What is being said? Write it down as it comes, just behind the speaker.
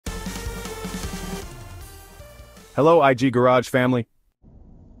Hello IG Garage family.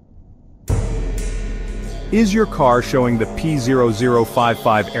 Is your car showing the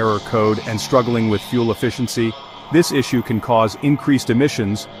P0055 error code and struggling with fuel efficiency? This issue can cause increased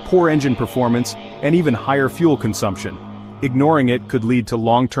emissions, poor engine performance, and even higher fuel consumption. Ignoring it could lead to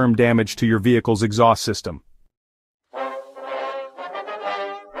long-term damage to your vehicle's exhaust system.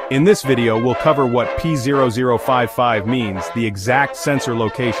 In this video we'll cover what P0055 means, the exact sensor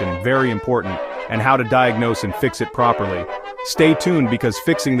location, very important, and how to diagnose and fix it properly. Stay tuned because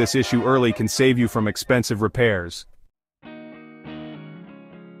fixing this issue early can save you from expensive repairs.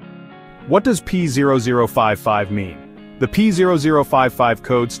 What does P0055 mean? The P0055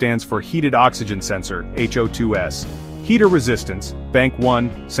 code stands for Heated Oxygen Sensor, HO2S, Heater Resistance, Bank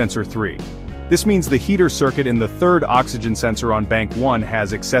 1, Sensor 3. This means the heater circuit in the third oxygen sensor on Bank 1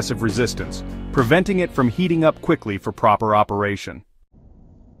 has excessive resistance, preventing it from heating up quickly for proper operation.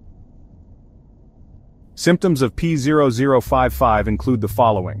 Symptoms of P0055 include the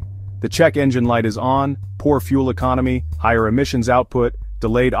following. The check engine light is on, poor fuel economy, higher emissions output,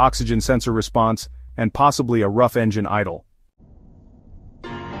 delayed oxygen sensor response, and possibly a rough engine idle.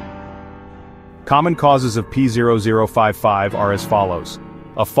 Common causes of P0055 are as follows.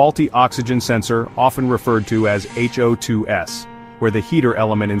 A faulty oxygen sensor, often referred to as HO2S, where the heater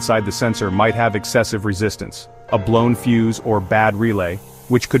element inside the sensor might have excessive resistance. A blown fuse or bad relay,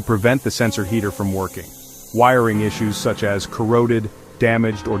 which could prevent the sensor heater from working. Wiring issues such as corroded,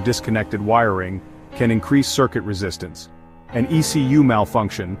 damaged, or disconnected wiring can increase circuit resistance. An ECU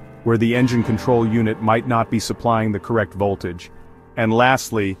malfunction, where the engine control unit might not be supplying the correct voltage. And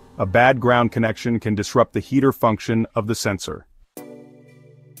lastly, a bad ground connection can disrupt the heater function of the sensor.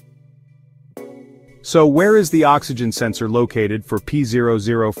 So where is the oxygen sensor located for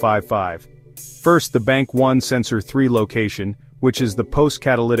P0055? First, the Bank 1 Sensor 3 location, which is the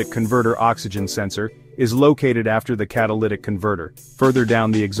post-catalytic converter oxygen sensor, is located after the catalytic converter, further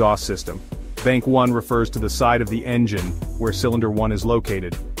down the exhaust system. Bank 1 refers to the side of the engine where cylinder 1 is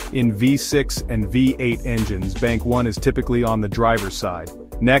located. In V6 and V8 engines, Bank 1 is typically on the driver's side.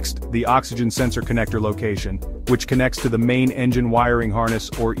 Next, the oxygen sensor connector location, which connects to the main engine wiring harness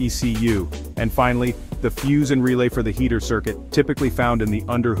or ECU. And finally, the fuse and relay for the heater circuit, typically found in the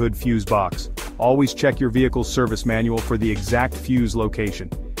underhood fuse box. Always check your vehicle's service manual for the exact fuse location.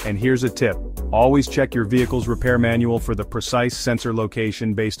 And here's a tip. Always check your vehicle's repair manual for the precise sensor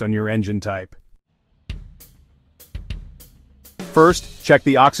location based on your engine type. First, check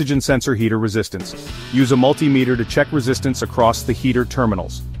the oxygen sensor heater resistance. Use a multimeter to check resistance across the heater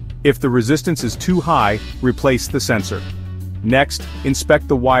terminals. If the resistance is too high, replace the sensor. Next, inspect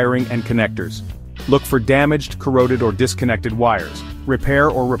the wiring and connectors. Look for damaged, corroded, or disconnected wires. Repair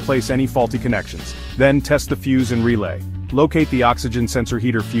or replace any faulty connections. Then test the fuse and relay. Locate the oxygen sensor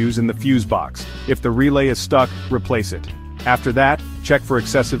heater fuse in the fuse box. If the relay is stuck, replace it. After that, check for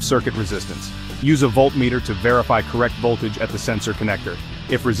excessive circuit resistance. Use a voltmeter to verify correct voltage at the sensor connector.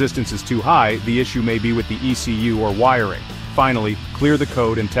 If resistance is too high, the issue may be with the ECU or wiring. Finally, clear the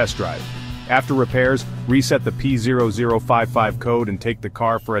code and test drive. After repairs, reset the P0055 code and take the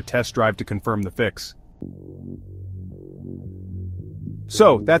car for a test drive to confirm the fix.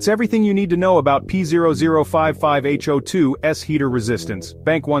 So, that's everything you need to know about P0055 HO2S heater resistance,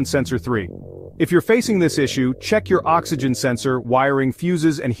 Bank 1 Sensor 3. If you're facing this issue, check your oxygen sensor, wiring,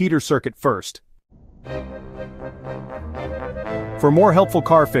 fuses, and heater circuit first. For more helpful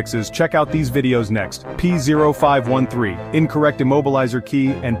car fixes, check out these videos next. P0513, Incorrect Immobilizer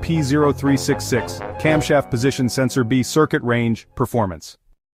Key, and P0366, Camshaft Position Sensor B Circuit Range, Performance.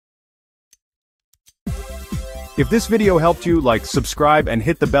 If this video helped you, like, subscribe, and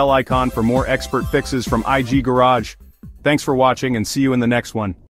hit the bell icon for more expert fixes from IG Garage. Thanks for watching and see you in the next one.